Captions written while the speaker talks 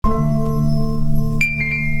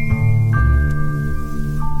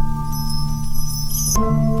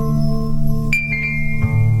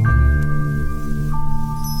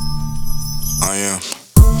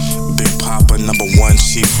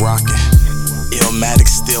Illmatic,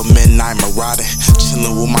 still midnight marauding.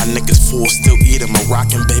 Chillin' with my niggas full, still eating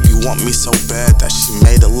Moroccan. Baby want me so bad that she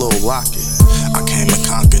made a little locket. I came and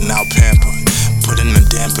conquered, now pamper. Putting a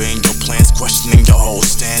damper in your plans, questioning your whole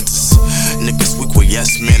stances. Niggas weak with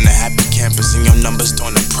yes men, a happy campus, and your numbers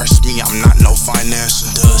don't impress me. I'm not no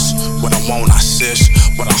financial. Does what I want, I search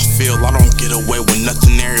what I feel. I don't get away with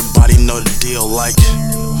nothing. Everybody know the deal. Like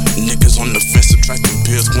niggas on the fence attracting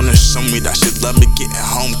pills, wanna show me that shit love me getting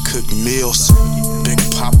home cooked meals. Big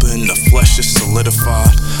Papa in the flesh is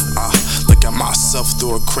solidified. I look at myself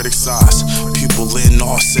through a critic's eyes. People in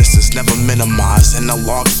all senses, never minimize.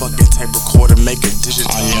 Analog fucking tape recorder, make it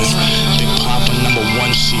digital. Big Papa,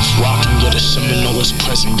 #1 chief rockin'. Yeah, the Seminole is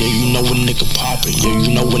present. Yeah, you know a nigga poppin'. Yeah,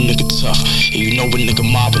 you know a nigga tough. Yeah, you know a nigga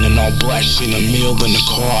mobbin'. In all black shit, in a meal in the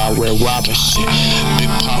car, I wear robbin' shit.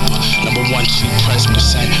 Big Papa, #1 chief present.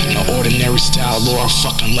 This ain't no ordinary style or a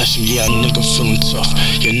fucking lesson. Yeah, a nigga feelin' tough.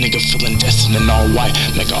 Yeah, nigga feelin' destined in all white.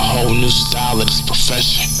 Make a whole new style of this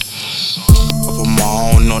profession. Up on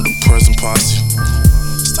my own on the present posse.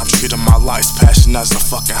 Stop treating my life's passion as a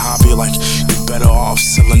fucking hobby. Like you better off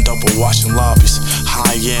selling dope or washing lobbies.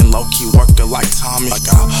 High end, low key worker like Tommy. Like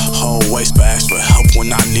I hold waist bags for help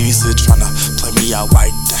when I need it. Tryna play me out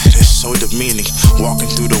like that, it's so demeaning. Walking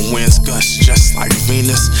through the wind's gusts just like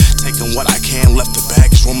Venus. Taking what I can, left the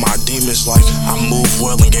baggage with my demons. Like I move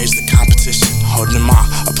well, engage the competition. Holding my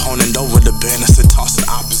opponent over the banners to toss the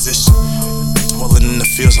opposition. Dwelling in the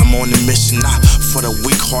fields, I'm on a mission. Not for the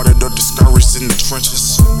weak-hearted or discouraged in the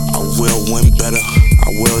trenches. I will win better, I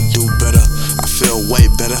will do better. I feel way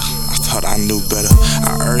better, I thought I knew better.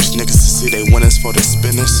 I urge niggas to see they winners for their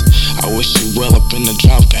spinners. I wish you well up in the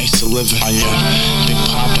drought, gangsta living. I am Big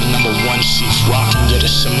Papa, #1 chief rockin'. Yeah, the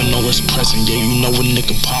Seminole is present. Yeah, you know a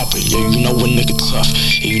nigga poppin'. Yeah, you know a nigga tough.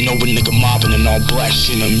 Yeah, you know a nigga mobbin'. In all black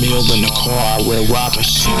shit, in a meal in the car, I wear robbin'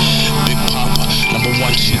 shit. Big Papa,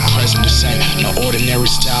 #1 chief present. This ain't no ordinary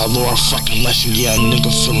style or a fucking lesson. Yeah, a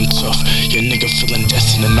nigga feelin' tough. Yeah, nigga feelin'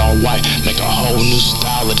 destined in all white. Make a whole new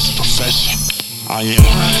style of this profession. I am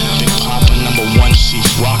Big Papa, #1 chief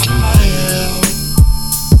rockin'.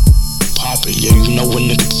 Poppin', yeah, you know a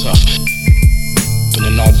nigga tough. But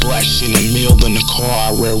in all black shit, in a meal in the car,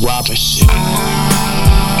 I wear robbin' shit.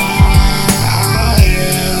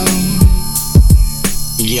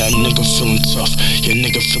 Yeah, a nigga feelin' tough. Yeah,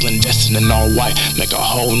 nigga feelin' destined in all white. Make a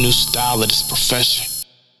whole new style of this profession.